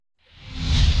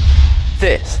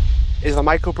This is the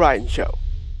Michael Brian Show.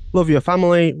 Love your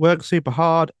family, work super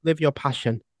hard, live your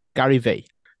passion. Gary V.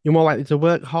 You're more likely to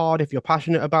work hard if you're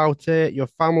passionate about it. Your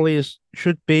families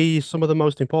should be some of the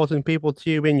most important people to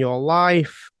you in your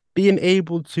life. Being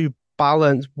able to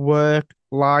balance work,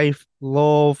 life,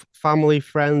 love, family,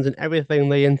 friends, and everything,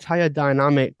 the entire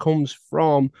dynamic comes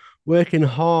from working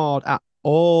hard at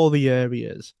all the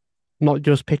areas, not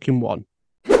just picking one.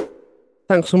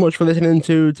 Thanks so much for listening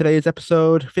to today's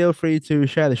episode. Feel free to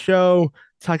share the show,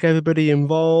 tag everybody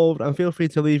involved, and feel free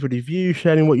to leave a review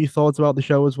sharing what you thought about the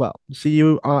show as well. See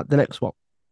you at the next one.